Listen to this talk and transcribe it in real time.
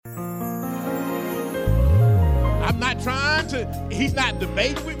He's not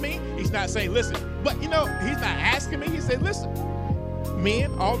debating with me. He's not saying, listen, but he's not asking me. He said, listen,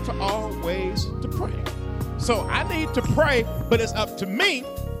 men ought to always to pray. So I need to pray, but it's up to me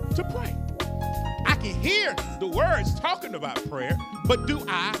to pray. I can hear the words talking about prayer, but do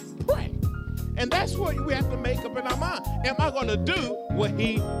I pray? And that's what we have to make up in our mind. Am I going to do what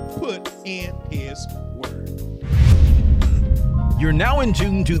he put in his word? You're now in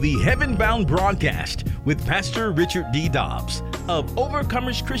tune to the Heaven Bound broadcast with Pastor Richard D. Dobbs of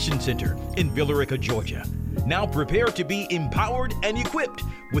Overcomers Christian Center in Villa Rica, Georgia. Now prepare to be empowered and equipped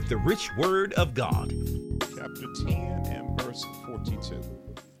with the rich word of God. Chapter 10 and verse 42.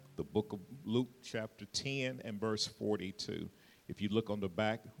 The book of Luke, chapter 10 and verse 42. If you look on the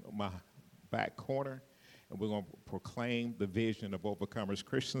back of my back corner, and we're going to proclaim the vision of Overcomers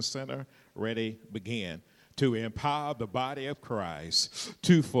Christian Center. Ready, begin. To empower the body of Christ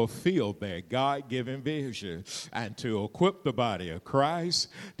to fulfill their God-given vision and to equip the body of Christ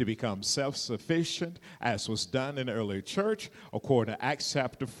to become self-sufficient, as was done in the early church, according to Acts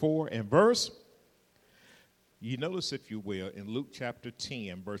chapter 4 and verse. You notice, if you will, in Luke chapter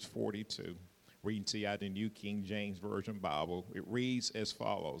 10, verse 42, reading to you out the New King James Version Bible, it reads as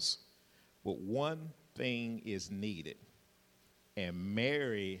follows. But one thing is needed, and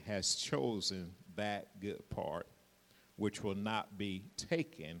Mary has chosen that good part, which will not be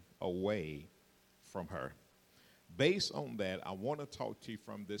taken away from her. Based on that, I want to talk to you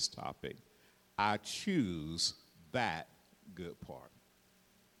from this topic. I choose that good part.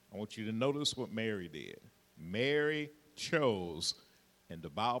 I want you to notice what Mary did. Mary chose, and the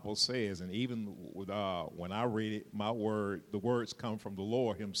Bible says, and even when I read it, the words come from the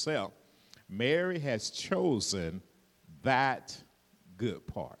Lord himself. Mary has chosen that good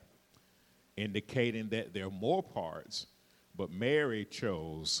part, indicating that there are more parts, but Mary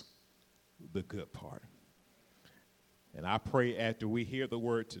chose the good part. And I pray after we hear the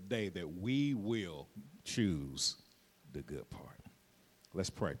word today that we will choose the good part. Let's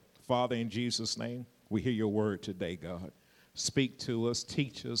pray. Father, in Jesus' name, we hear your word today, God. Speak to us,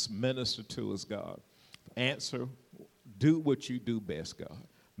 teach us, minister to us, God. Answer, do what you do best, God.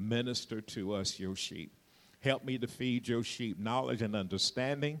 Minister to us, your sheep. Help me to feed your sheep knowledge and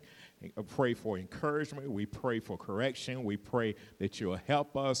understanding. I pray for encouragement. We pray for correction. We pray that you'll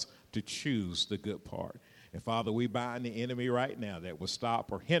help us to choose the good part. And Father, we bind the enemy right now that will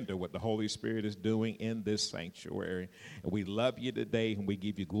stop or hinder what the Holy Spirit is doing in this sanctuary. And we love you today, and we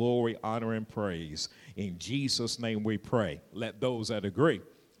give you glory, honor, and praise. In Jesus' name we pray. Let those that agree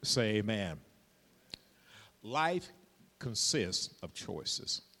say amen. Life consists of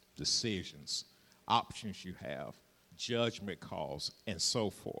choices, decisions, options you have, judgment calls, and so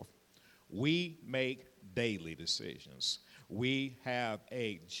forth. We make daily decisions. We have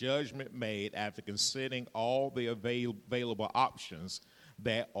a judgment made after considering all the available options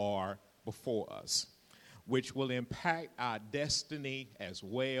that are before us, which will impact our destiny as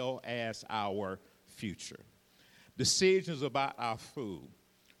well as our future. Decisions about our food,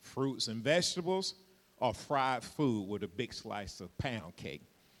 fruits and vegetables, or fried food with a big slice of pound cake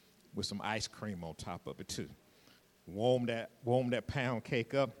with some ice cream on top of it too. Warm that pound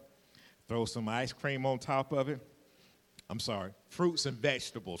cake up, throw some ice cream on top of it. Fruits and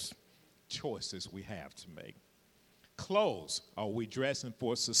vegetables, choices we have to make. Clothes, are we dressing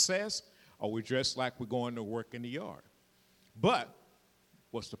for success, or are we dressed like we're going to work in the yard? But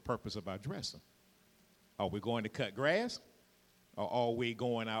what's the purpose of our dressing? Are we going to cut grass, or are we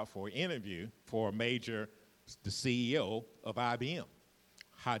going out for an interview for the CEO of IBM?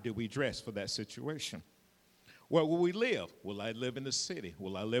 How do we dress for that situation? Where will we live? Will I live in the city?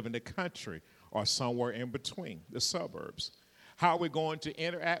 Will I live in the country? Or somewhere in between, the suburbs? How are we going to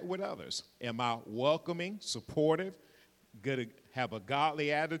interact with others? Am I welcoming, supportive, going to have a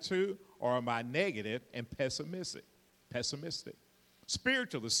godly attitude, or am I negative and pessimistic?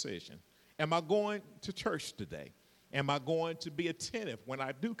 Spiritual decision. Am I going to church today? Am I going to be attentive when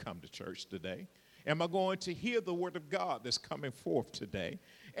I do come to church today? Am I going to hear the word of God that's coming forth today?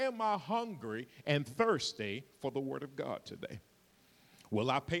 Am I hungry and thirsty for the word of God today? Will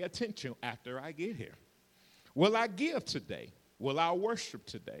I pay attention after I get here? Will I give today? Will I worship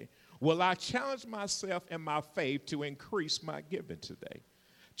today? Will I challenge myself and my faith to increase my giving today?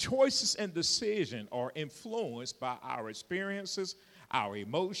 Choices and decisions are influenced by our experiences, our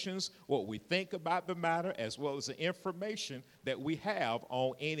emotions, what we think about the matter, as well as the information that we have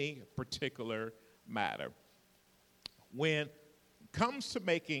on any particular matter. When it comes to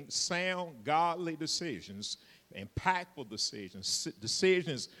making sound, godly decisions, impactful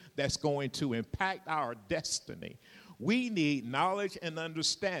decisions that's going to impact our destiny, we need knowledge and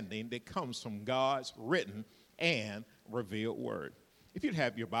understanding that comes from God's written and revealed word. If you'd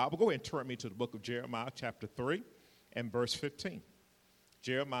have your Bible, go ahead and turn me to the book of Jeremiah chapter 3 and verse 15.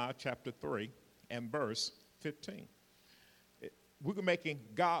 Jeremiah chapter 3 and verse 15. We're making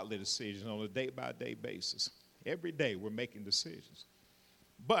godly decisions on a day-by-day basis. Every day we're making decisions.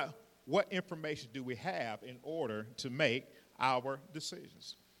 But what information do we have in order to make our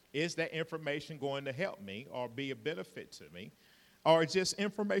decisions? Is that information going to help me or be a benefit to me, or just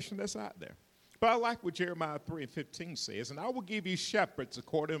information that's out there? But I like what Jeremiah 3 and 15 says, and I will give you shepherds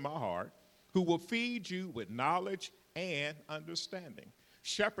according to my heart, who will feed you with knowledge and understanding.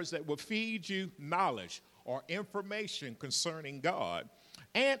 Shepherds that will feed you knowledge or information concerning God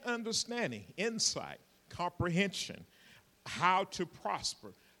and understanding, insight, comprehension, how to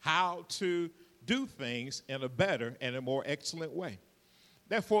prosper, how to do things in a better and a more excellent way.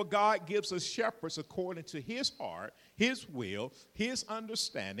 Therefore, God gives us shepherds according to his heart, his will, his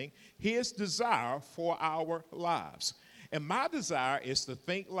understanding, his desire for our lives. And my desire is to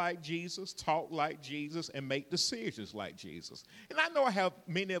think like Jesus, talk like Jesus, and make decisions like Jesus. And I know I have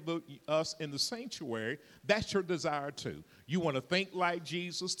many of us in the sanctuary, that's your desire too. You want to think like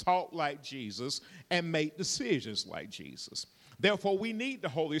Jesus, talk like Jesus, and make decisions like Jesus. Therefore, we need the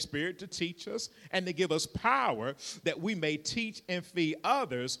Holy Spirit to teach us and to give us power that we may teach and feed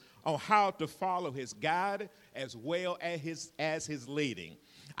others on how to follow his guidance as well as his leading.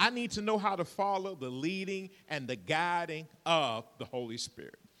 I need to know how to follow the leading and the guiding of the Holy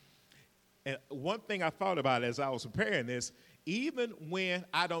Spirit. And one thing I thought about as I was preparing this, even when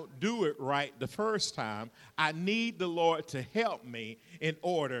I don't do it right the first time, I need the Lord to help me in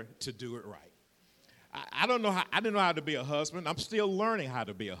order to do it right. I didn't know how to be a husband. I'm still learning how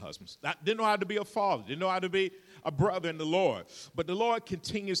to be a husband. I didn't know how to be a father. Didn't know how to be a brother in the Lord. But the Lord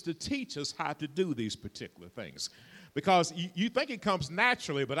continues to teach us how to do these particular things. Because you think it comes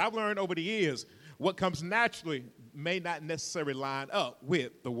naturally, but I've learned over the years what comes naturally may not necessarily line up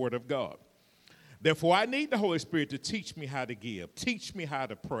with the Word of God. Therefore, I need the Holy Spirit to teach me how to give, teach me how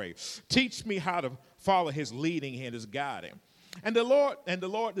to pray, teach me how to follow his leading and his guiding. And the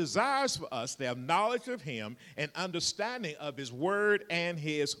Lord desires for us to have knowledge of him and understanding of his word and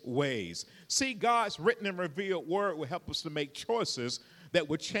his ways. See, God's written and revealed word will help us to make choices that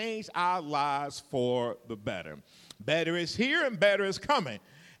will change our lives for the better. Better is here and better is coming.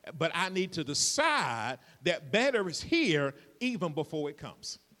 But I need to decide that better is here even before it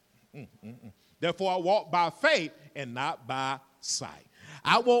comes. Therefore, I walk by faith and not by sight.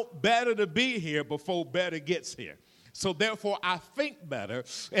 I want better to be here before better gets here. So therefore, I think better,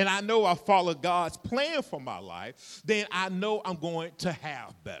 and I know I follow God's plan for my life, then I know I'm going to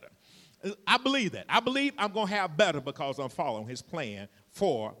have better. I believe that. I believe I'm going to have better because I'm following his plan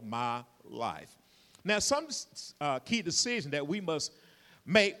for my life. Now, some key decisions that we must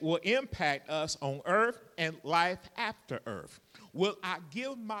make will impact us on earth and life after earth. Will I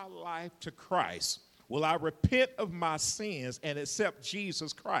give my life to Christ? Will I repent of my sins and accept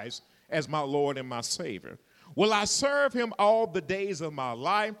Jesus Christ as my Lord and my Savior? Will I serve him all the days of my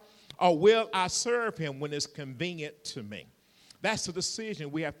life, or will I serve him when it's convenient to me? That's the decision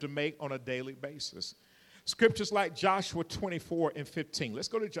we have to make on a daily basis. Scriptures like Joshua 24 and 15. Let's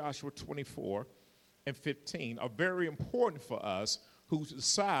go to Joshua 24 and 15 are very important for us who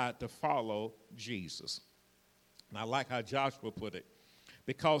decide to follow Jesus. And I like how Joshua put it,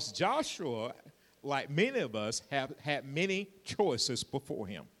 because Joshua, like many of us, have had many choices before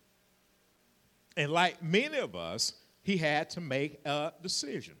him. And like many of us, he had to make a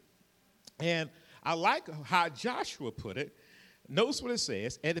decision. And I like how Joshua put it. Notice what it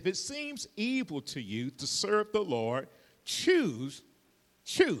says. And if it seems evil to you to serve the Lord, choose.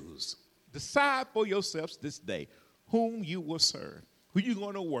 Decide for yourselves this day whom you will serve, who you're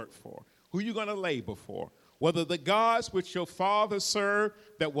going to work for, who you're going to labor for, whether the gods which your fathers served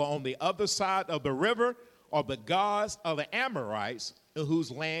that were on the other side of the river, or the gods of the Amorites in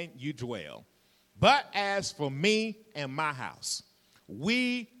whose land you dwell. But as for me and my house,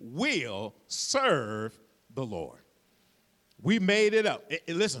 we will serve the Lord. We made it up.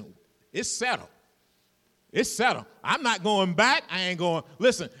 Listen, it's settled. It's settled. I'm not going back. I ain't going.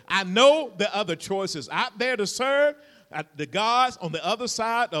 Listen, I know the other choices out there to serve. The gods on the other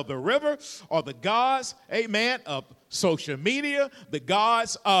side of the river, or the gods, amen, of social media, the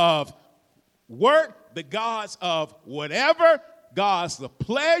gods of work, the gods of whatever, gods of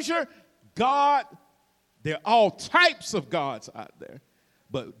pleasure. God, there are all types of gods out there.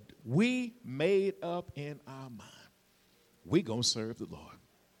 But we made up in our mind, we're going to serve the Lord.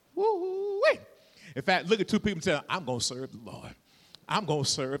 Woo-wee. In fact, look at two people and tell them, I'm going to serve the Lord. I'm going to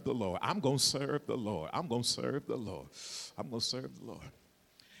serve the Lord. I'm going to serve the Lord. I'm going to serve the Lord. I'm going to serve the Lord.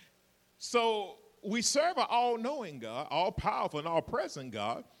 So we serve an all-knowing God, all-powerful and all-present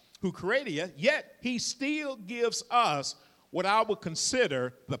God who created us, yet he still gives us what I would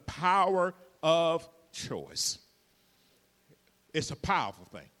consider the power of choice. It's a powerful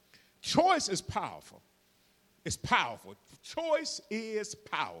thing. Choice is powerful. It's powerful. Choice is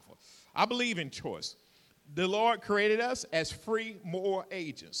powerful. I believe in choice. The Lord created us as free moral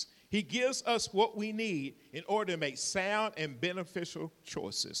agents. He gives us what we need in order to make sound and beneficial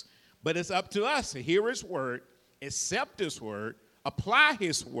choices. But it's up to us to hear his word, accept his word, apply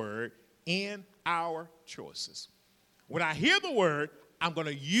his word in our choices. When I hear the word, I'm going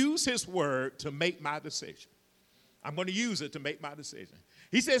to use his word to make my decision. I'm going to use it to make my decision.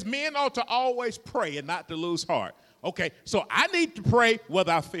 He says men ought to always pray and not to lose heart. Okay, so I need to pray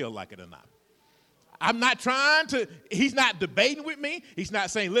whether I feel like it or not. I'm not trying to, he's not debating with me. He's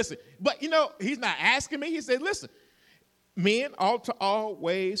not saying, listen, but he's not asking me. He said, listen, men ought to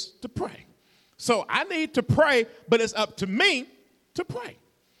always to pray. So I need to pray, but it's up to me to pray.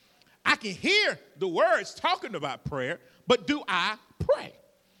 I can hear the words talking about prayer, but do I pray?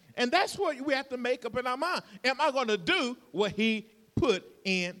 And that's what we have to make up in our mind. Am I going to do what he put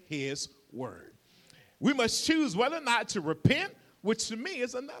in his word? We must choose whether or not to repent, which to me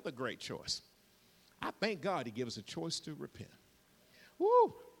is another great choice. I thank God he gives us a choice to repent.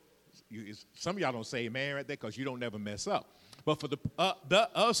 Woo! Some of y'all don't say amen right there because you don't never mess up. But for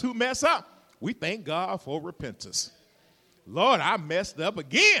us who mess up, we thank God for repentance. Lord, I messed up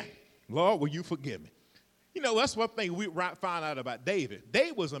again. Lord, will you forgive me? That's one thing we found out about David.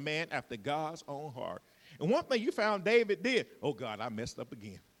 David was a man after God's own heart. And one thing you found David did, oh, God, I messed up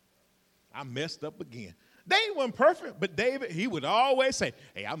again. I messed up again. David wasn't perfect, but David, he would always say,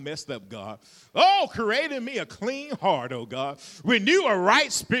 hey, I messed up, God. Oh, create in me a clean heart, oh, God. Renew a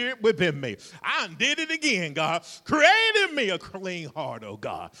right spirit within me. I did it again, God. Create in me a clean heart, oh,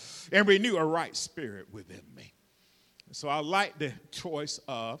 God, and renew a right spirit within me. So I like the choice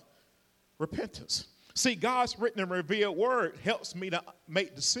of repentance. See, God's written and revealed word helps me to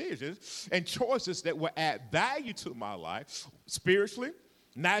make decisions and choices that will add value to my life spiritually,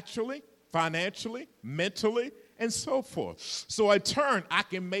 naturally, financially, mentally, and so forth. So in turn, I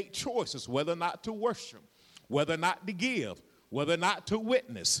can make choices whether or not to worship, whether or not to give, whether or not to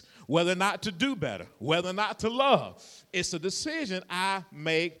witness, whether or not to do better, whether or not to love. It's a decision I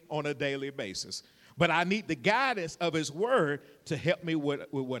make on a daily basis. But I need the guidance of his word to help me with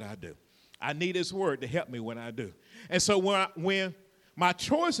what I do. I need his word to help me when I do. And so when my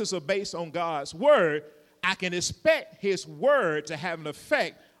choices are based on God's word, I can expect his word to have an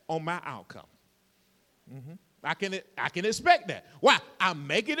effect on my outcome. I can expect that. Why? I'm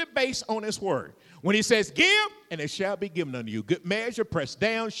making it based on his word. When he says give, and it shall be given unto you. Good measure, pressed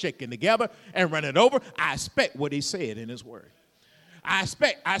down, shaken together, and running over. I expect what he said in his word. I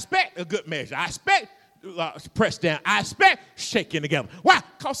expect a good measure. I expect pressed down. I expect shaken together. Why?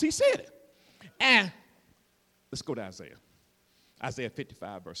 Because he said it. And let's go to Isaiah. Isaiah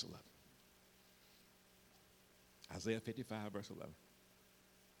 55, verse 11. Isaiah 55, verse 11.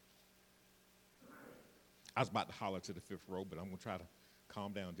 I was about to holler to the fifth row, but I'm going to try to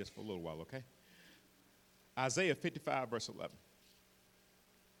calm down just for a little while, okay? Isaiah 55, verse 11.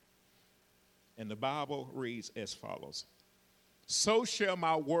 And the Bible reads as follows. So shall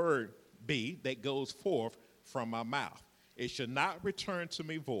my word be that goes forth from my mouth. It shall not return to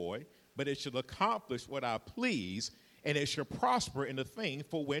me void, but it shall accomplish what I please, and it shall prosper in the thing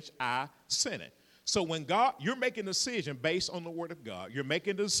for which I sent it. So when you're making a decision based on the word of God, you're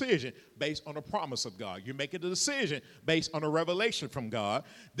making a decision based on the promise of God, you're making a decision based on a revelation from God,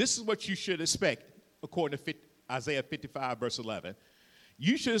 this is what you should expect according to Isaiah 55, verse 11.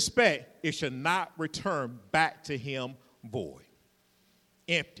 You should expect it should not return back to him void,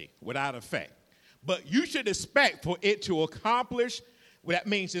 empty, without effect. But you should expect for it to accomplish. Well, that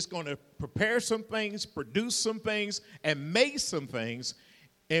means it's going to prepare some things, produce some things, and make some things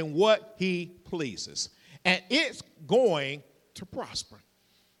in what he pleases. And it's going to prosper.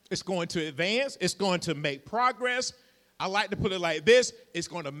 It's going to advance. It's going to make progress. I like to put it like this. It's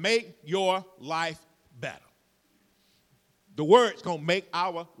going to make your life better. The word's going to make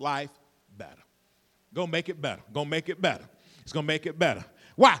our life better. Going to make it better. Going to make it better. It's going to make it better.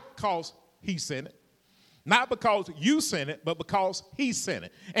 Why? Because he sent it. Not because you sent it, but because he sent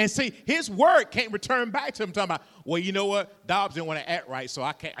it. And see, his word can't return back to him talking about, well, you know what? Dobbs didn't want to act right, so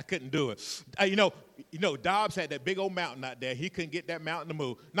I couldn't do it. Dobbs had that big old mountain out there. He couldn't get that mountain to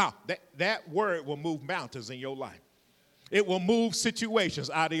move. No, that word will move mountains in your life. It will move situations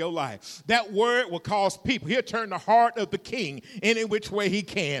out of your life. That word will cause people. He'll turn the heart of the king any which way he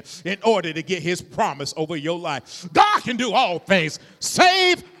can in order to get his promise over your life. God can do all things,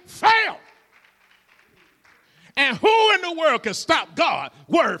 save, fail. world can stop God's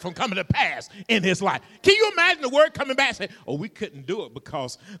word from coming to pass in his life? Can you imagine the word coming back and saying, oh, we couldn't do it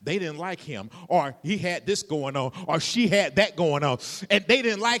because they didn't like him, or he had this going on, or she had that going on, and they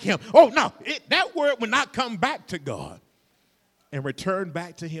didn't like him. Oh, no, that word would not come back to God and return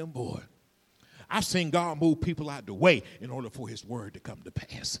back to him, boy. I've seen God move people out the way in order for his word to come to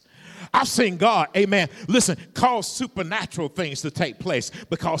pass. I've seen God, amen, listen, cause supernatural things to take place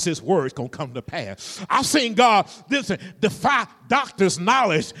because his word's going to come to pass. I've seen God, listen, defy doctor's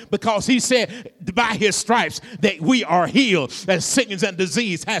knowledge because he said by his stripes that we are healed and sickness and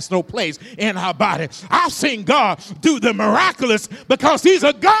disease has no place in our body. I've seen God do the miraculous because he's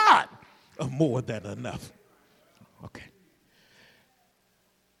a God of more than enough. Okay.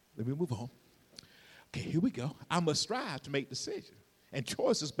 Let me move on. Okay, here we go. I must strive to make decisions and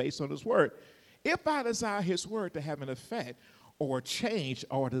choices based on his word. If I desire his word to have an effect or a change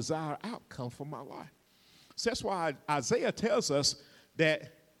or a desired outcome for my life. So that's why Isaiah tells us that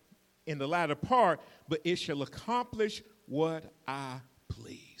in the latter part, but it shall accomplish what I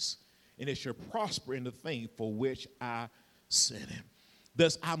please, and it shall prosper in the thing for which I sent him.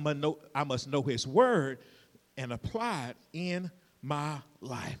 Thus, I must know his word and apply it in my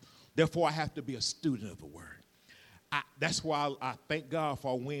life. Therefore, I have to be a student of the word. That's why I thank God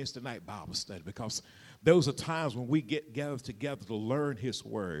for our Wednesday night Bible study, because those are times when we get gathered together to learn his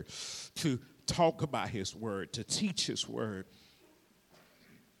word, to talk about his word, to teach his word.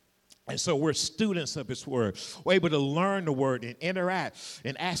 And so we're students of his word. We're able to learn the word and interact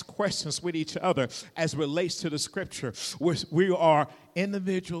and ask questions with each other as it relates to the scripture. We are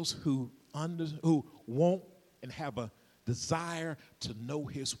individuals who want and have a desire to know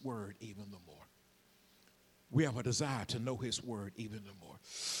his word even the more. We have a desire to know his word even the more.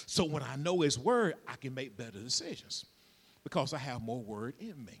 So when I know his word, I can make better decisions because I have more word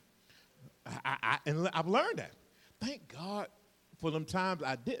in me. And I've learned that. Thank God for them times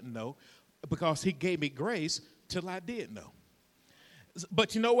I didn't know, because he gave me grace till I did know.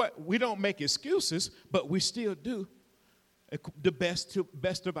 But you know what? We don't make excuses, but we still do the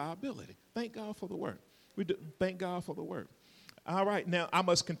best of our ability. Thank God for the word. Thank God for the word. All right, now I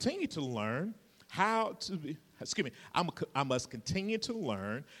must continue to learn how to be, I must continue to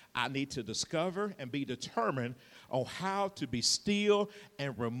learn. I need to discover and be determined on how to be still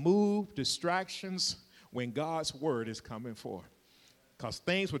and remove distractions when God's word is coming forth. Because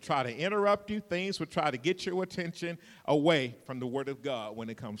things will try to interrupt you. Things will try to get your attention away from the word of God when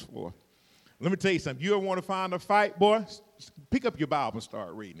it comes forth. Let me tell you something. You ever want to find a fight, boy? Pick up your Bible and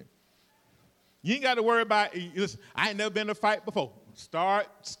start reading it. You ain't got to worry about it. Listen, I ain't never been in a fight before. Start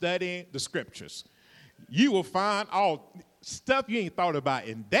studying the scriptures. You will find all stuff you ain't thought about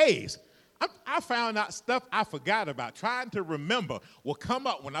in days. I found out stuff I forgot about. Trying to remember will come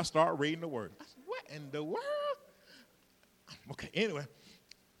up when I start reading the word. I said, what in the world? Okay, anyway.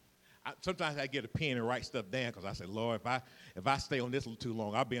 Sometimes I get a pen and write stuff down because I say, Lord, if I stay on this a little too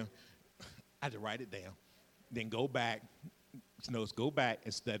long, I had to write it down. Then go back. Go back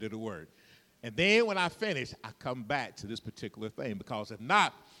and study the word. And then when I finish, I come back to this particular thing, because if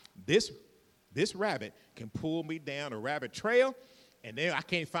not, this rabbit can pull me down a rabbit trail, and then I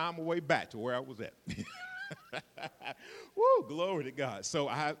can't find my way back to where I was at. Woo, glory to God. So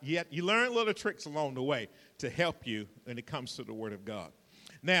you learn little tricks along the way to help you when it comes to the word of God.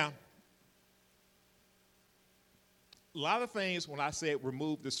 Now, a lot of things, when I said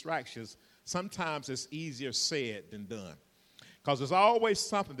remove distractions, sometimes it's easier said than done. Because there's always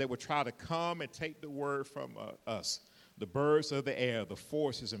something that will try to come and take the word from us. The birds of the air, the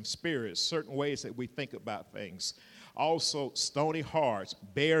forces and spirits, certain ways that we think about things. Also, stony hearts,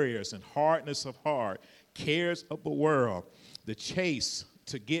 barriers and hardness of heart, cares of the world, the chase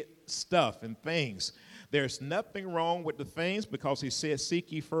to get stuff and things. There's nothing wrong with the things, because he says,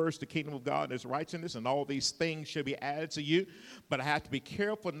 seek ye first the kingdom of God and his righteousness, and all these things shall be added to you. But I have to be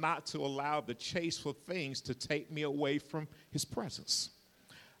careful not to allow the chase for things to take me away from his presence.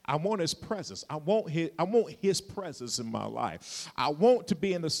 I want his presence. I want his presence in my life. I want to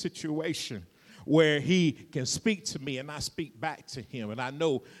be in a situation where he can speak to me and I speak back to him, and I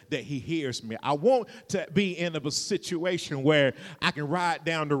know that he hears me. I want to be in a situation where I can ride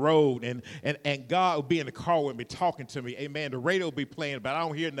down the road and God will be in the car with me talking to me. Amen. The radio will be playing, but I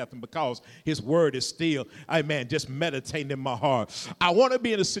don't hear nothing because his word is still, amen, just meditating in my heart. I want to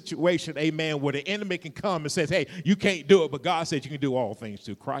be in a situation, amen, where the enemy can come and says, hey, you can't do it, but God said you can do all things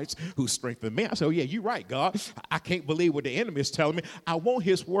through Christ who strengthened me. I said, oh, yeah, you're right, God. I can't believe what the enemy is telling me. I want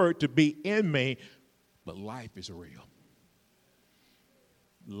his word to be in me. But life is real.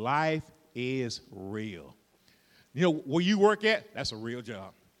 Life is real. You know, where you work at, that's a real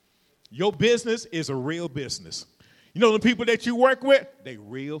job. Your business is a real business. You know the people that you work with, they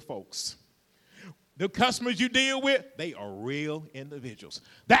real folks. The customers you deal with, they are real individuals.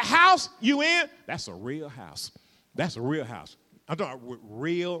 That house you in, that's a real house. That's a real house. I'm talking about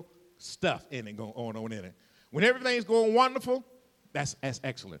real stuff in it going on in it. When everything's going wonderful, that's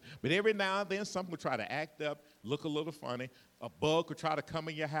excellent. But every now and then, something will try to act up, look a little funny. A bug could try to come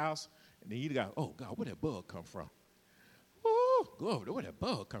in your house, and then you go, oh, God, where'd that bug come from? Oh, God, where'd that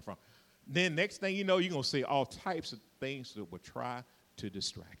bug come from? Then next thing you know, you're going to see all types of things that will try to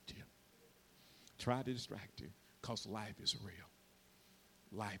distract you. Try to distract you, because life is real.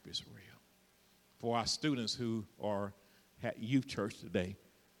 Life is real. For our students who are at youth church today,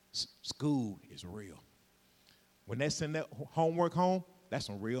 school is real. When they send that homework home, that's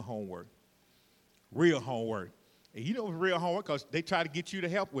some real homework. Real homework. And you know it's real homework because they try to get you to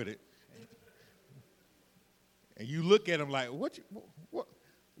help with it. And you look at them like,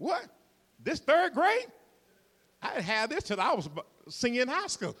 what? This third grade? I didn't have this till I was senior in high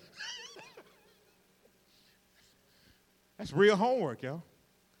school. That's real homework, y'all.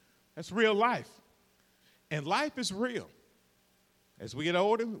 That's real life. And life is real. As we get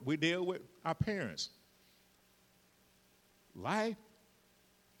older, we deal with our parents. Life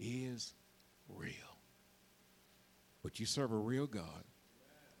is real. But you serve a real God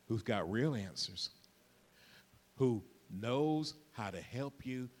who's got real answers, who knows how to help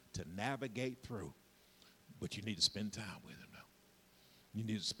you to navigate through. But you need to spend time with him, though. You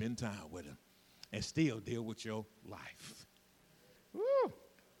need to spend time with him and still deal with your life. Woo.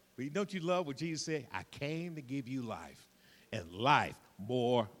 But don't you love what Jesus said? I came to give you life, and life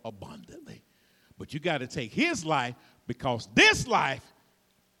more abundantly. But you got to take his life, because this life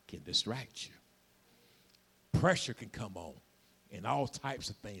can distract you. Pressure can come on, and all types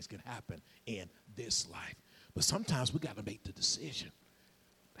of things can happen in this life. But sometimes we got to make the decision.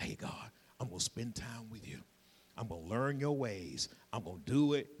 Hey, God, I'm going to spend time with you. I'm going to learn your ways. I'm going to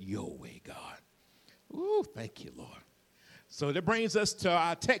do it your way, God. Ooh, thank you, Lord. So that brings us to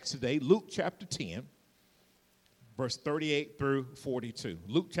our text today, Luke chapter 10, verse 38 through 42.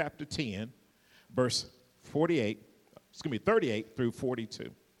 Luke chapter 10, verse 38 through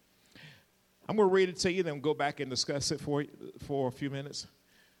 42. I'm going to read it to you, then go back and discuss it for a few minutes.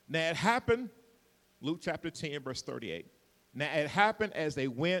 Now it happened, Luke chapter 10, verse 38. Now it happened as they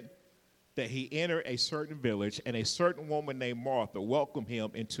went that he entered a certain village, and a certain woman named Martha welcomed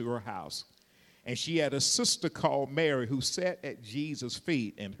him into her house. And she had a sister called Mary who sat at Jesus'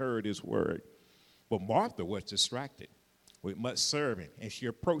 feet and heard his word. But Martha was distracted with much serving, and she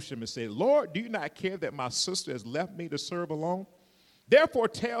approached him and said, Lord, do you not care that my sister has left me to serve alone? Therefore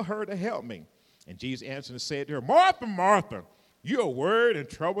tell her to help me. And Jesus answered and said to her, Martha, Martha, you are worried and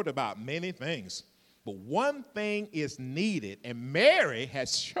troubled about many things, but one thing is needed, and Mary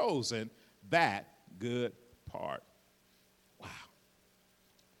has chosen that good part. Wow.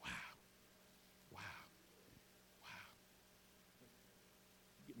 Wow. Wow. Wow.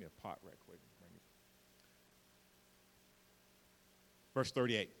 Get me a pot right quick. Verse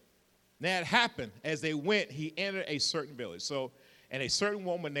 38. Now it happened as they went, he entered a certain village. And a certain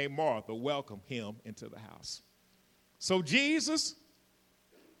woman named Martha welcomed him into the house. So Jesus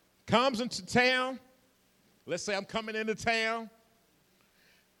comes into town. Let's say I'm coming into town.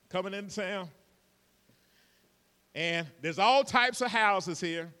 And there's all types of houses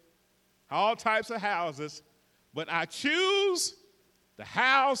here. All types of houses. But I choose the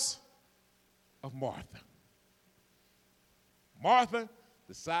house of Martha. Martha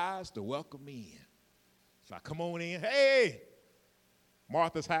decides to welcome me in. So I come on in. Hey,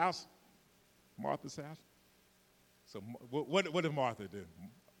 Martha's house. Martha's house. So what did Martha do?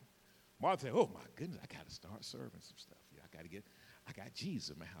 Martha said, oh, my goodness, I got to start serving some stuff. Yeah, I got Jesus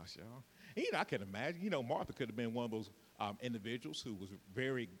in my house, y'all. And, I can imagine, Martha could have been one of those individuals who was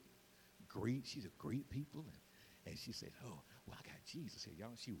very she would greet people. And she said, oh, well, I got Jesus here,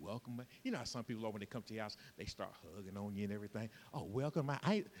 y'all. She welcomed me. You know how some people, when they come to your house, they start hugging on you and everything. Oh, welcome.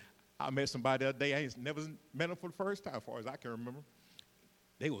 I met somebody the other day. I ain't never met them for the first time, as far as I can remember.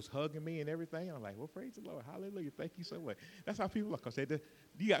 They was hugging me and everything. I'm like, well, praise the Lord. Hallelujah. Thank you so much. That's how people are. Because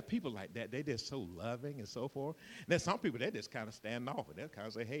you got people like that. They're just so loving and so forth. And then some people, they just kind of stand off. And they'll kind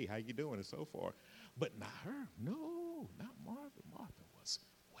of say, hey, how you doing and so forth. But not her. No, not Martha. Martha was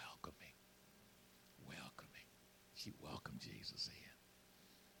welcoming. She welcomed Jesus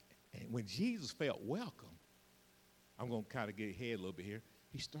in. And when Jesus felt welcome, I'm going to kind of get ahead a little bit here.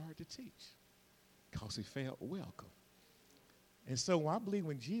 He started to teach because he felt welcome. And so I believe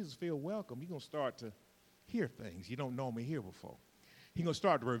when Jesus feels welcome, you're going to start to hear things you don't normally hear before. He's going to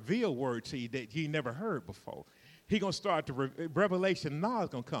start to reveal words to you that you never heard before. He going to start the revelation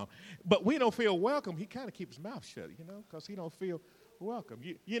knowledge going to come. But we don't feel welcome. He kind of keeps his mouth shut, because he don't feel welcome.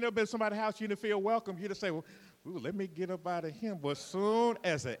 You know, been in somebody's house, you didn't feel welcome. You just say, well, ooh, let me get up out of him. But soon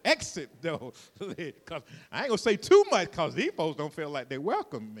as an exit, though, because I ain't going to say too much because these folks don't feel like they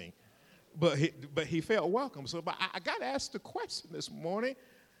welcome me. But he felt welcome. So but I got to ask the question this morning,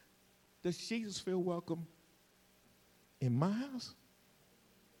 does Jesus feel welcome in my house?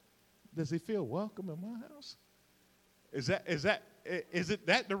 Does he feel welcome in my house? Is it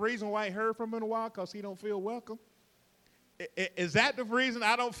that the reason why I heard from him in a while? Because he don't feel welcome? Is that the reason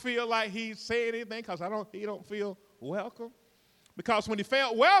I don't feel like he's saying anything? Because he don't feel welcome? Because when he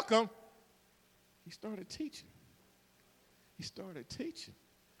felt welcome, he started teaching. He started teaching.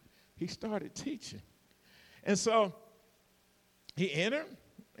 And so he entered,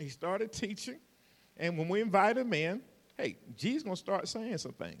 he started teaching, and when we invite him in, hey, Jesus going to start saying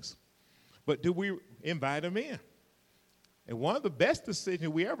some things. But do we invite him in? And one of the best decisions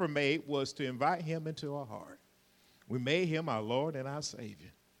we ever made was to invite him into our heart. We made him our Lord and our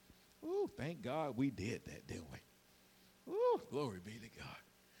Savior. Ooh, thank God we did that, didn't we? Ooh, glory be to God.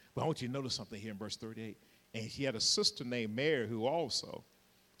 But I want you to notice something here in verse 38. And she had a sister named Mary who also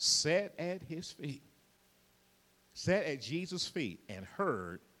sat at his feet, sat at Jesus' feet and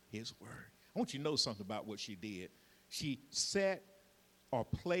heard his word. I want you to know something about what she did. She sat or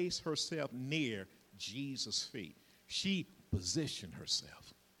placed herself near Jesus' feet. She positioned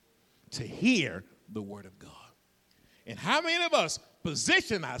herself to hear the word of God. And how many of us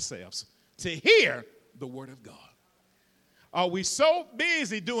position ourselves to hear the word of God? Are we so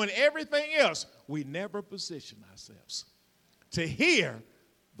busy doing everything else, we never position ourselves to hear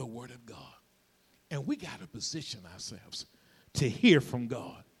the word of God? And we got to position ourselves to hear from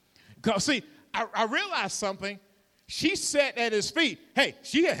God. Because, see, I realized something. She sat at his feet.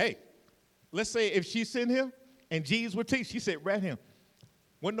 Hey, let's say if she's sitting here and Jesus would teach, she said right here.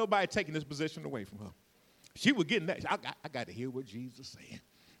 Wasn't nobody taking this position away from her. She was getting that. I got to hear what Jesus is saying.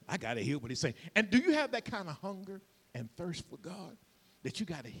 I got to hear what he's saying. And do you have that kind of hunger and thirst for God that you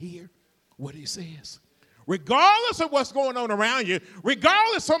got to hear what he says? Regardless of what's going on around you,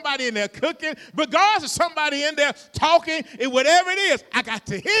 regardless of somebody in there cooking, regardless of somebody in there talking, and whatever it is, I got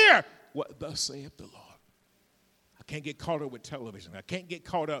to hear what thus saith the Lord. I can't get caught up with television. I can't get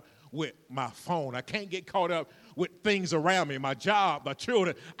caught up with my phone. I can't get caught up with things around me, my job, my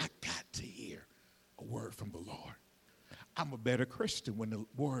children. I got to hear a word from the Lord. I'm a better Christian when the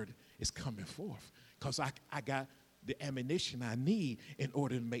word is coming forth because I got the ammunition I need in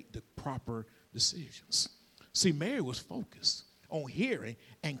order to make the proper decisions. See, Mary was focused on hearing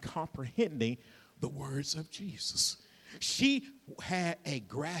and comprehending the words of Jesus. She had a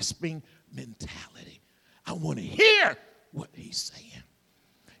grasping mentality. I want to hear what he's saying.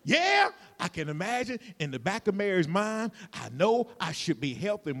 Yeah, I can imagine in the back of Mary's mind, I know I should be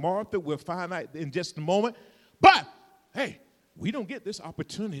helping Martha. We'll find out in just a moment. But, hey, we don't get this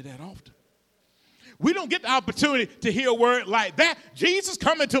opportunity that often. We don't get the opportunity to hear a word like that. Jesus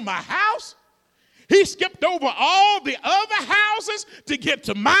coming to my house. He skipped over all the other houses to get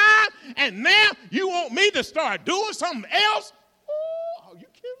to mine. And now you want me to start doing something else? Oh, are you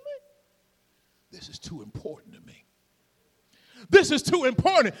kidding me? This is too important to me. This is too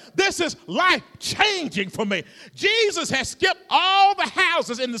important. This is life-changing for me. Jesus has skipped all the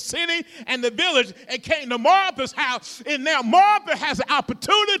houses in the city and the village and came to Martha's house. And now Martha has an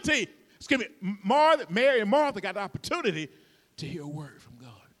opportunity. Mary and Martha got the opportunity to hear a word from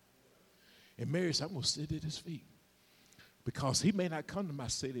God. And Mary said, I'm going to sit at his feet because he may not come to my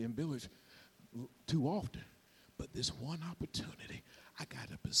city and village too often. But this one opportunity, I got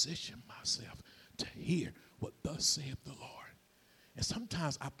to position myself to hear what thus saith the Lord. And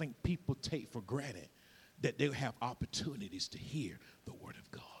sometimes I think people take for granted that they'll have opportunities to hear the word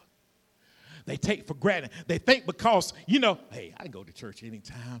of God. They take for granted. They think because, hey, I can go to church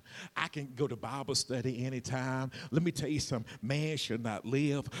anytime. I can go to Bible study anytime. Let me tell you something. Man should not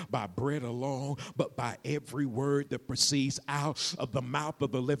live by bread alone, but by every word that proceeds out of the mouth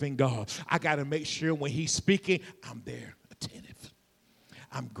of the living God. I got to make sure when he's speaking, I'm there attentive.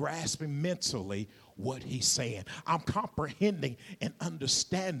 I'm grasping mentally what he's saying. I'm comprehending and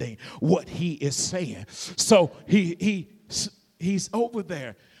understanding what he is saying. So he's over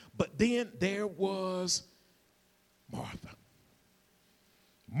there. But then there was Martha.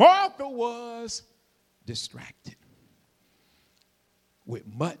 Martha was distracted with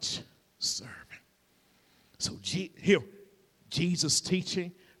much serving. So here, Jesus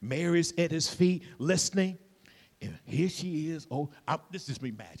teaching, Mary's at his feet listening, and here she is. Oh, this is me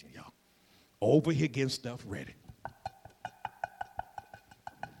imagining, y'all. Over here getting stuff ready.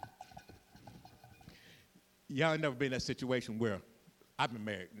 Y'all ain't never been in that situation where I've been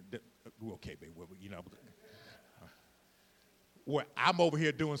married. We're okay, baby. Where I'm over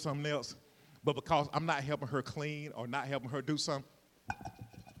here doing something else, but because I'm not helping her clean or not helping her do something,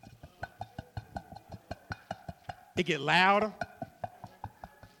 it get louder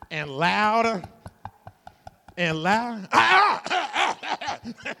and louder and louder.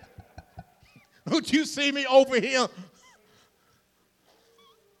 Don't you see me over here?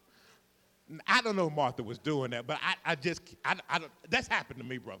 I don't know if Martha was doing that, but I don't, that's happened to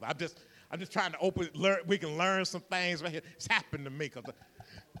me, brother. I'm just trying to we can learn some things right here. It's happened to me because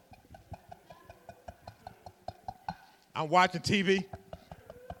I'm watching TV,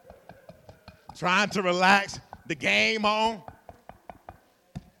 trying to relax, the game on.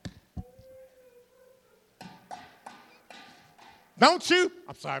 Don't you?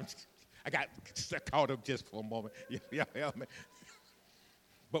 I'm sorry, I got caught up just for a moment. Yeah, man.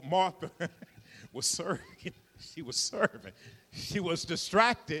 But Martha was serving. She was serving. She was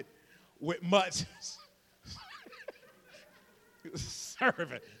distracted with much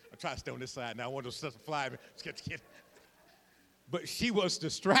serving. I'm trying to stay on this side now. I want to stuff to fly me. But she was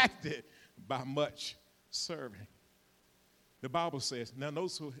distracted by much serving. The Bible says, now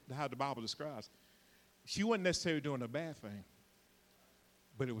notice how the Bible describes. She wasn't necessarily doing a bad thing,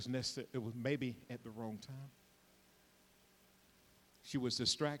 but it was necessary. It was maybe at the wrong time. She was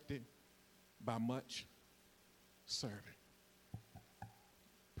distracted by much serving,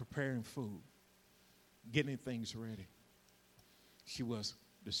 preparing food, getting things ready. She was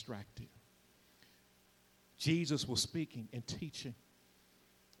distracted. Jesus was speaking and teaching,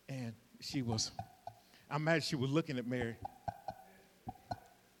 and I imagine she was looking at Mary.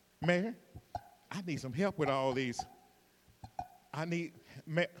 Mary, I need some help with all these.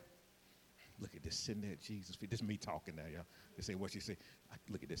 Look at this sitting there at Jesus' feet. This is me talking now, y'all. They say what she said.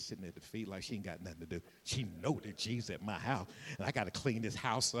 Look at this sitting at the feet like she ain't got nothing to do. She know that Jesus at my house. And I got to clean this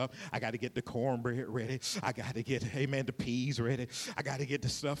house up. I got to get the cornbread ready. I got to get, amen, the peas ready. I got to get the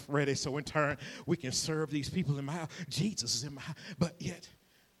stuff ready so in turn we can serve these people in my house. Jesus is in my house. But yet,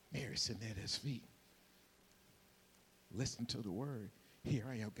 Mary's sitting at his feet. Listen to the word. Here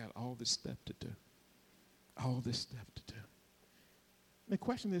I am, got all this stuff to do. All this stuff to do. The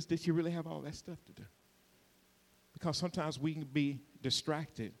question is, did she really have all that stuff to do? Because sometimes we can be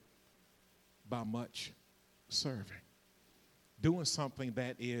distracted by much serving. Doing something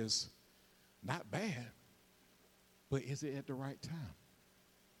that is not bad, but is it at the right time?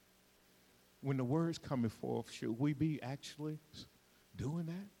 When the word's coming forth, should we be actually doing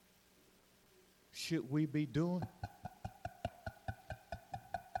that? Should we be doing?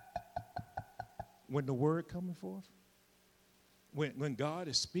 When the word coming forth? When God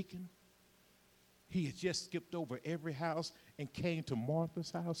is speaking, he has just skipped over every house and came to Martha's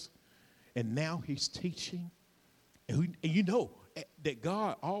house, and now he's teaching. And you know that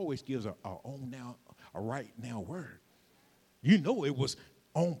God always gives a right now word. You know it was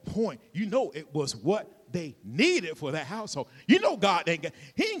on point. You know it was what they needed for that household. You know God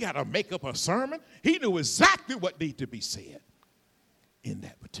he ain't got to make up a sermon. He knew exactly what needed to be said in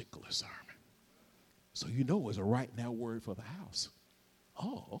that particular sermon. So you know it was a right now word for the house.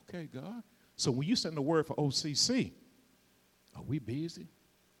 Oh, okay, God. So when you send the word for OCC, are we busy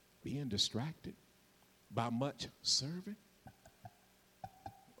being distracted by much serving?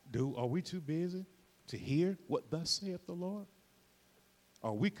 Are we too busy to hear what thus saith the Lord?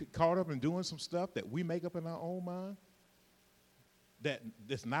 Are we caught up in doing some stuff that we make up in our own mind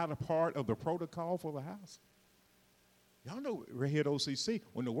that's not a part of the protocol for the house? Y'all know right here at OCC,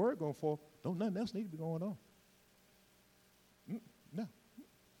 when the word going forth, don't nothing else need to be going on. No.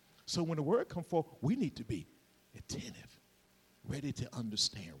 So when the word come forth, we need to be attentive, ready to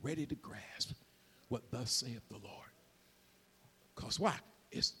understand, ready to grasp what thus saith the Lord. Because why?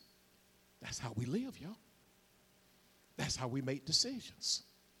 That's how we live, y'all. That's how we make decisions.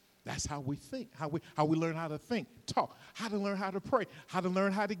 That's how we think, how we learn how to think, talk, how to learn how to pray, how to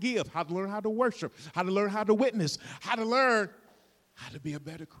learn how to give, how to learn how to worship, how to learn how to witness, how to learn how to be a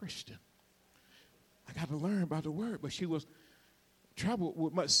better Christian. I got to learn by the word, but she was troubled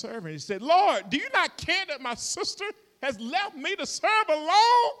with much serving. He said, Lord, do you not care that my sister has left me to serve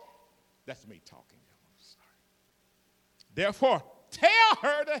alone? That's me talking, y'all. Sorry. Therefore, tell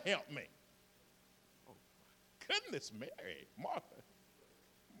her to help me. Oh, my goodness, Mary, Martha,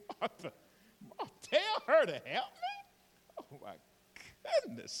 tell her to help me? Oh, my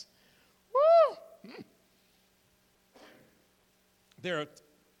goodness. Woo. There are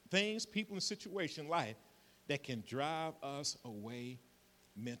things, people, and situations in life that can drive us away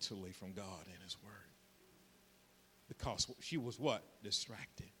mentally from God and his word. Because she was what?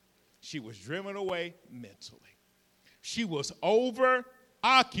 Distracted. She was driven away mentally. She was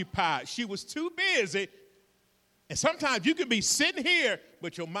over-occupied. She was too busy. And sometimes you can be sitting here,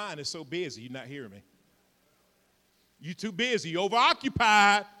 but your mind is so busy, you're not hearing me. You're too busy. You're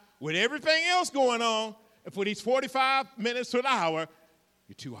over-occupied with everything else going on. And for these 45 minutes to an hour,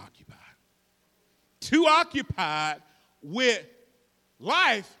 you're too occupied. Too occupied with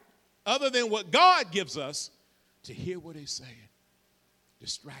life other than what God gives us to hear what he's saying.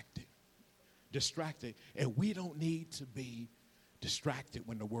 Distracted. And we don't need to be distracted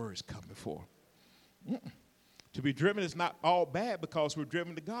when the words come before. To be driven is not all bad because we're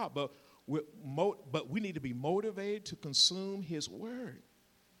driven to God, but we need to be motivated to consume his word.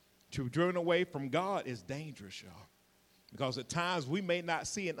 To be driven away from God is dangerous, y'all. Because at times we may not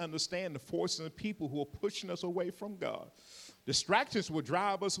see and understand the forces of people who are pushing us away from God. Distractions will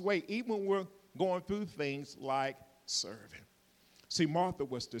drive us away even when we're going through things like serving. See, Martha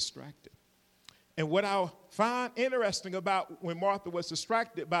was distracted. And what I find interesting about when Martha was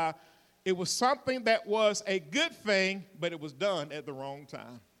distracted by, it was something that was a good thing, but it was done at the wrong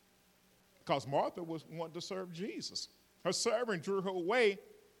time. Because Martha wanted to serve Jesus. Her servant drew her away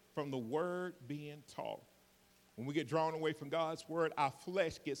from the word being taught. When we get drawn away from God's word, our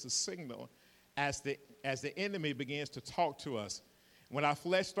flesh gets a signal as the enemy begins to talk to us. When our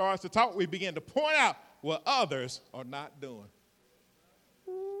flesh starts to talk, we begin to point out what others are not doing.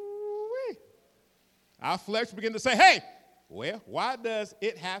 Ooh-wee. Our flesh begins to say, hey, well, why does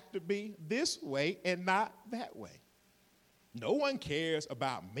it have to be this way and not that way? No one cares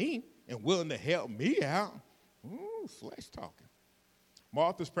about me and willing to help me out. Ooh, flesh talking.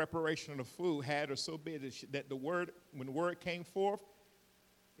 Martha's preparation of the food had her so busy that when the word came forth,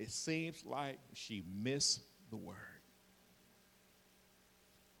 it seems like she missed the word.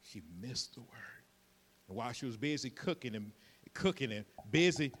 She missed the word. And while she was busy cooking and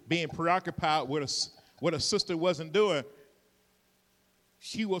busy being preoccupied with what her sister wasn't doing,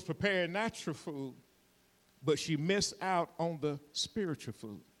 she was preparing natural food, but she missed out on the spiritual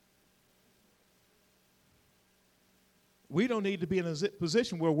food. We don't need to be in a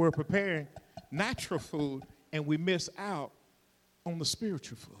position where we're preparing natural food and we miss out on the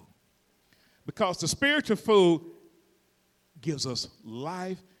spiritual food. Because the spiritual food gives us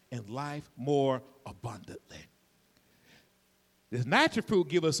life and life more abundantly. This natural food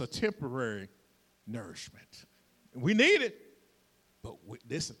gives us a temporary nourishment. We need it, but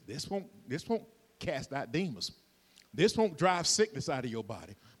this won't cast out demons. This won't drive sickness out of your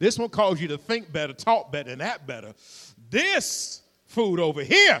body. This won't cause you to think better, talk better, and act better. This food over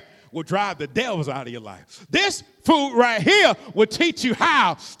here will drive the devils out of your life. This food right here will teach you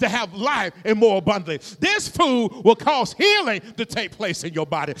how to have life and more abundantly. This food will cause healing to take place in your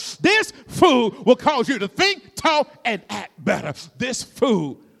body. This food will cause you to think, talk, and act better. This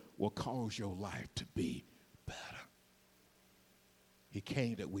food will cause your life to be better. He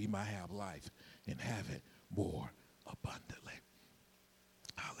came that we might have life and have it more abundantly.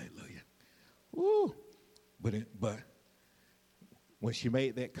 Hallelujah. Woo. But when she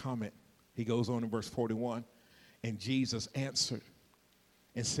made that comment, he goes on in verse 41, and Jesus answered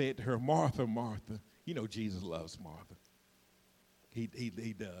and said to her, Martha, Martha. You know Jesus loves Martha. He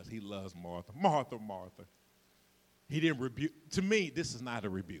does. He loves Martha. Martha, Martha. He didn't rebuke. To me, this is not a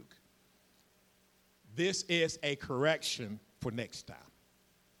rebuke. This is a correction for next time.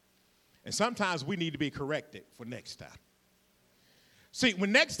 And sometimes we need to be corrected for next time. See,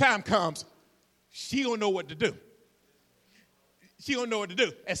 when next time comes, she don't know what to do. She don't know what to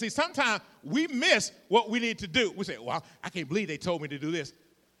do. And see, sometimes we miss what we need to do. We say, well, I can't believe they told me to do this.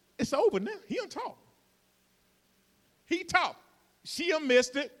 It's over now. He don't talk. He talked. She done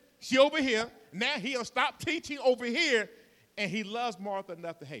missed it. She over here. Now he'll stop teaching over here. And he loves Martha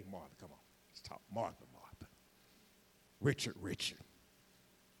enough to, hey, Martha, come on. Let's talk. Martha, Martha. Richard. Why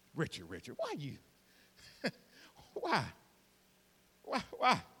you? Why?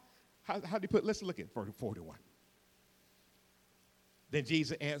 How do you put, let's look at 41. Then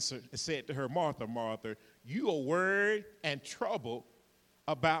Jesus answered and said to her, Martha, Martha, you are worried and troubled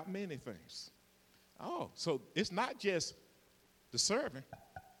about many things. Oh, so it's not just the servant.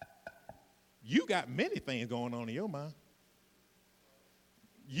 You got many things going on in your mind.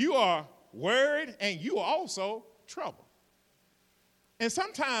 You are worried and you are also troubled. And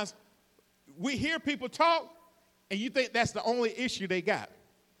sometimes we hear people talk and you think that's the only issue they got.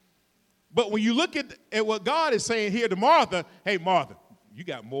 But when you look at what God is saying here to Martha, hey, Martha, you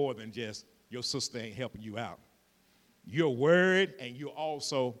got more than just your sister ain't helping you out. You're worried and you're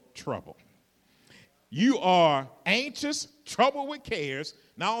also troubled. You are anxious, troubled with cares.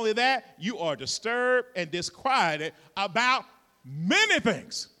 Not only that, you are disturbed and disquieted about many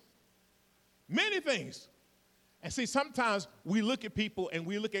things. Many things. And see, sometimes we look at people and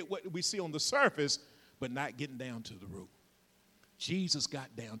we look at what we see on the surface, but not getting down to the root. Jesus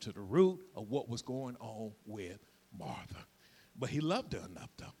got down to the root of what was going on with Martha. But he loved her enough,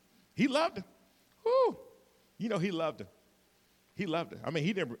 though. He loved her. Whew. You know, he loved her. He loved her. I mean,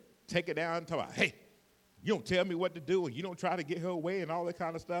 he didn't take her down and talk about, hey, you don't tell me what to do, and you don't try to get her away and all that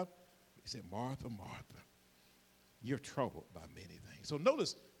kind of stuff. He said, Martha, Martha, you're troubled by many things. So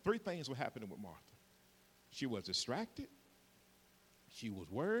notice 3 things were happening with Martha. She was distracted, she was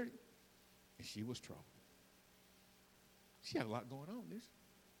worried, and she was troubled. She had a lot going on, didn't she?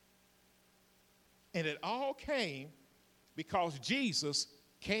 And it all came because Jesus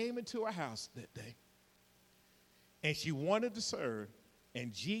came into her house that day. And she wanted to serve,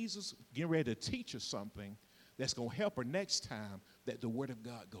 and Jesus getting ready to teach her something that's going to help her next time that the Word of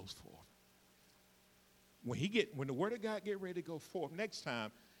God goes forth. When the Word of God get ready to go forth next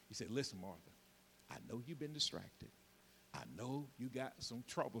time, he said, listen, Martha, I know you've been distracted. I know you got some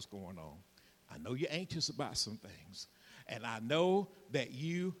troubles going on. I know you're anxious about some things. And I know that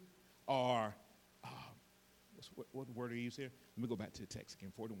you are, what word are you using here? Let me go back to the text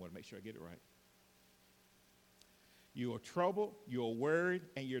again, 41, to make sure I get it right. You are troubled, you're worried,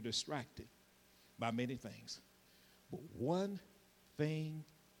 and you're distracted by many things. But one thing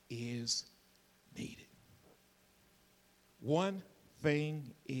is needed. One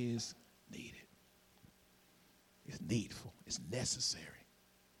thing is needed. It's needful. It's necessary.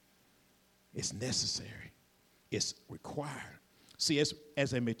 It's necessary. It's required. See,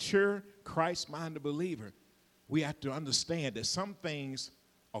 as a mature, Christ-minded believer, we have to understand that some things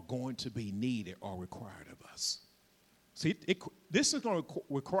are going to be needed or required of us. See, this is going to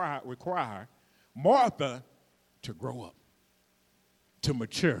require Martha to grow up, to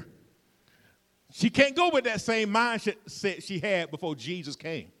mature. She can't go with that same mindset she had before Jesus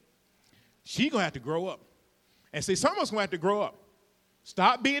came. She's going to have to grow up. And see, some of us are going to have to grow up.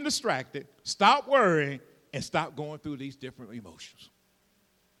 Stop being distracted, stop worrying, and stop going through these different emotions.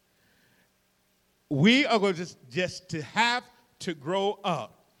 We are going to just to have to grow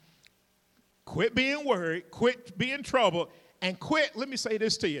up. Quit being worried, quit being troubled, and quit, let me say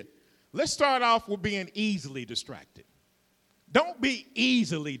this to you. Let's start off with being easily distracted. Don't be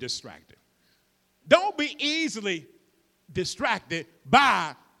easily distracted. Don't be easily distracted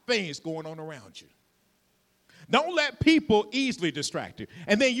by things going on around you. Don't let people easily distract you.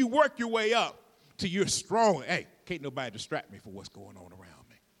 And then you work your way up till you're strong. Hey, can't nobody distract me for what's going on around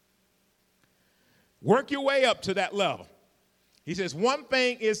me. Work your way up to that level. He says one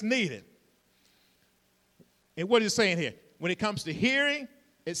thing is needed. And what is he saying here? When it comes to hearing,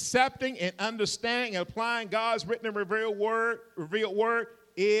 accepting, and understanding and applying God's written and revealed word,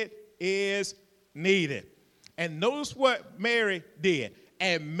 it is needed. And notice what Mary did.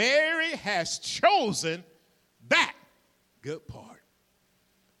 And Mary has chosen that good part.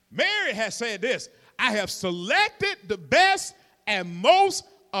 Mary has said this, I have selected the best and most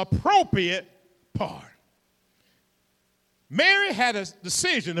appropriate part. Mary had a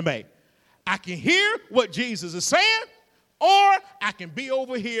decision to make. I can hear what Jesus is saying, or I can be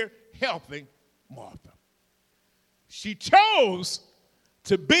over here helping Martha. She chose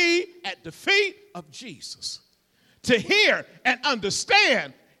to be at the feet of Jesus, to hear and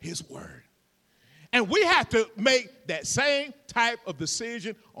understand his word. And we have to make that same type of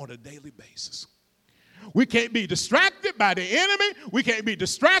decision on a daily basis. We can't be distracted by the enemy. We can't be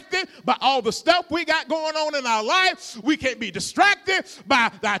distracted by all the stuff we got going on in our life. We can't be distracted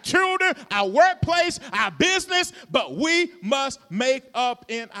by our children, our workplace, our business. But we must make up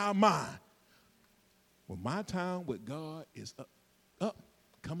in our mind. When my time with God is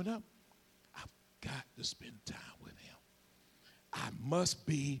coming up, I've got to spend time with him. I must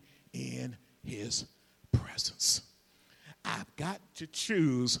be in his presence. I've got to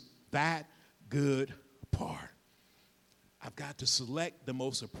choose that good part. I've got to select the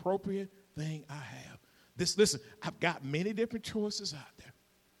most appropriate thing I have. Listen, I've got many different choices out there.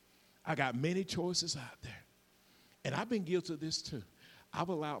 I got many choices out there. And I've been guilty of this too. I've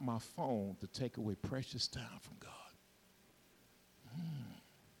allowed my phone to take away precious time from God.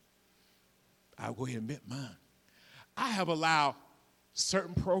 I'll go ahead and admit mine. I have allowed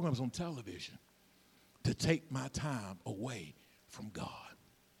certain programs on television to take my time away from God.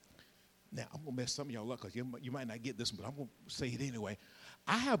 Now, I'm going to mess some of y'all up because you might not get this one, but I'm going to say it anyway.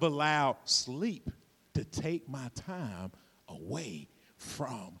 I have allowed sleep to take my time away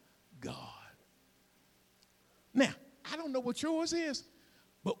from God. Now, I don't know what yours is,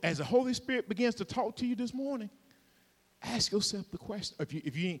 but as the Holy Spirit begins to talk to you this morning, ask yourself the question.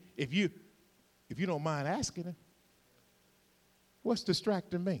 If you don't mind asking it, what's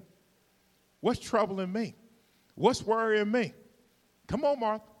distracting me? What's troubling me? What's worrying me? Come on,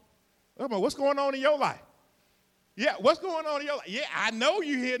 Martha. Come on, what's going on in your life? Yeah, what's going on in your life? Yeah, I know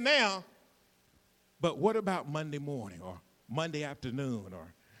you're here now. But what about Monday morning or Monday afternoon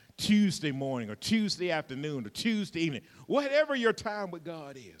or Tuesday morning or Tuesday afternoon or Tuesday evening? Whatever your time with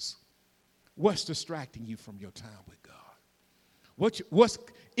God is, what's distracting you from your time with God? What's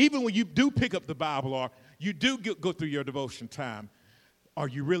even when you do pick up the Bible or you do go through your devotion time, are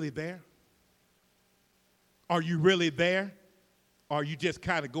you really there? Are you really there? Or are you just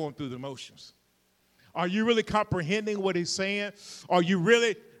kind of going through the motions? Are you really comprehending what he's saying? Are you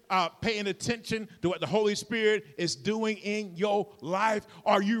really paying attention to what the Holy Spirit is doing in your life?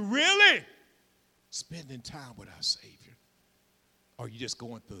 Are you really spending time with our Savior? Or are you just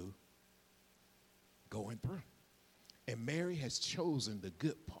going through? And Mary has chosen the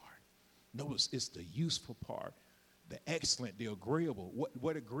good part. Notice it's the useful part, the excellent, the agreeable,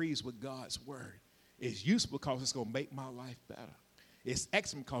 what agrees with God's word. It's useful because it's going to make my life better. It's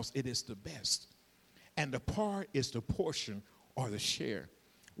excellent because it is the best. And the part is the portion or the share,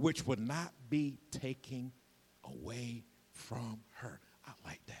 which would not be taken away from her. I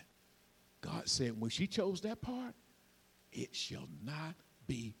like that. God said when she chose that part, it shall not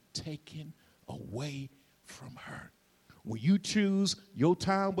be taken away from her. When you choose your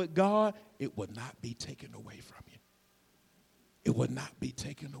time with God, it will not be taken away from you. It will not be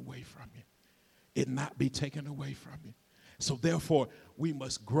taken away from you. It not be taken away from you. So therefore, we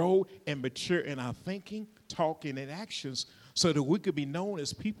must grow and mature in our thinking, talking, and actions so that we could be known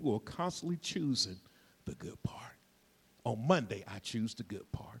as people who are constantly choosing the good part. On Monday, I choose the good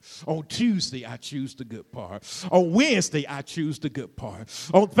part. On Tuesday, I choose the good part. On Wednesday, I choose the good part.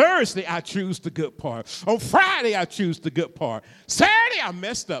 On Thursday, I choose the good part. On Friday, I choose the good part. Saturday, I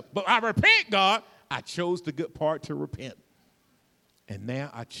messed up. But I repent, God. I chose the good part to repent. And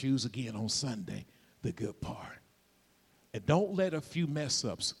now I choose again on Sunday the good part. And don't let a few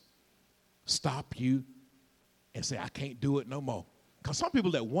mess-ups stop you and say, I can't do it no more. Because some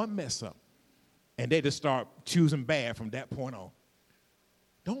people let one mess up, and they just start choosing bad from that point on.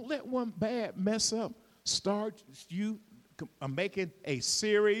 Don't let one bad mess up start you making a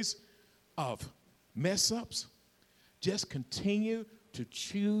series of mess-ups. Just continue to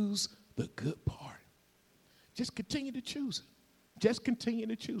choose the good part. Just continue to choose it. Just continue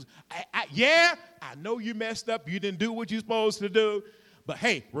to choose. I know you messed up. You didn't do what you're supposed to do. But,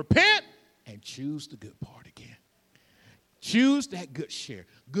 hey, repent and choose the good part again. Choose that good share.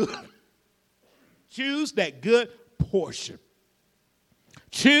 Good. Choose that good portion.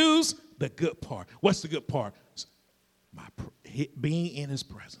 Choose the good part. What's the good part? Being in his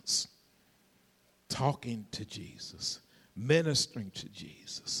presence. Talking to Jesus. Ministering to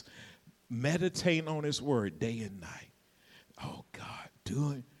Jesus. Meditating on his word day and night. Oh, God,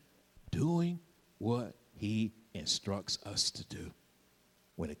 doing what he instructs us to do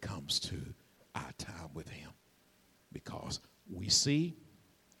when it comes to our time with him. Because we see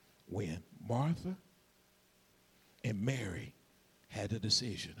when Martha and Mary had a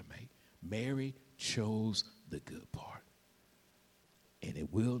decision to make, Mary chose the good part. And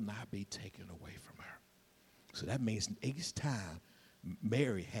it will not be taken away from her. So that means each time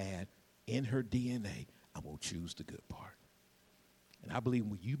Mary had in her DNA, I'm going to choose the good part. And I believe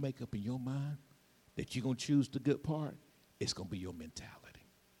when you make up in your mind that you're going to choose the good part, it's going to be your mentality.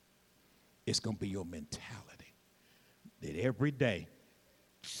 It's going to be your mentality that every day,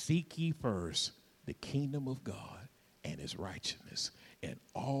 seek ye first the kingdom of God and his righteousness, and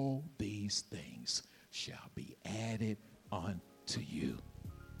all these things shall be added unto you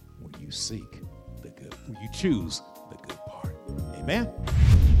when you seek the good, when you choose the good part. Amen.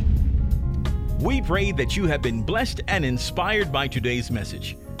 We pray that you have been blessed and inspired by today's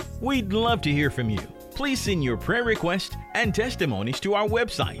message. We'd love to hear from you. Please send your prayer requests and testimonies to our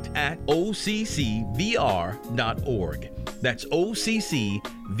website at occvr.org. That's occvr.org.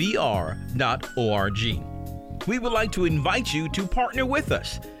 We would like to invite you to partner with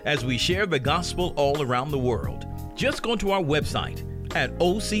us as we share the gospel all around the world. Just go to our website at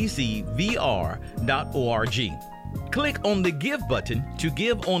occvr.org. Click on the Give button to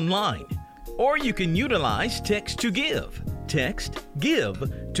give online. Or you can utilize text to give. Text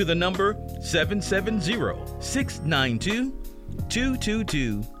GIVE to the number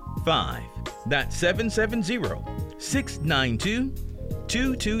 770-692-2225. That's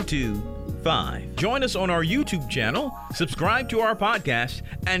 770-692-2225. Join us on our YouTube channel, subscribe to our podcast,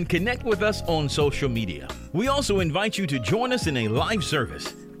 and connect with us on social media. We also invite you to join us in a live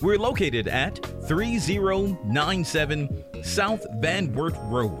service. We're located at 3097 South Van Wert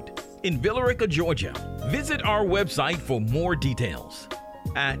Road in Villarica, Georgia. Visit our website for more details.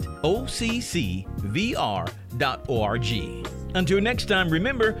 at occvr.org. Until next time,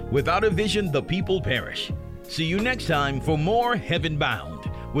 remember, without a vision, the people perish. See you next time for more Heaven Bound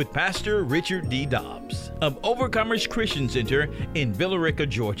with Pastor Richard D. Dobbs of Overcomers Christian Center in Villa Rica,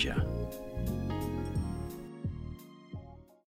 Georgia.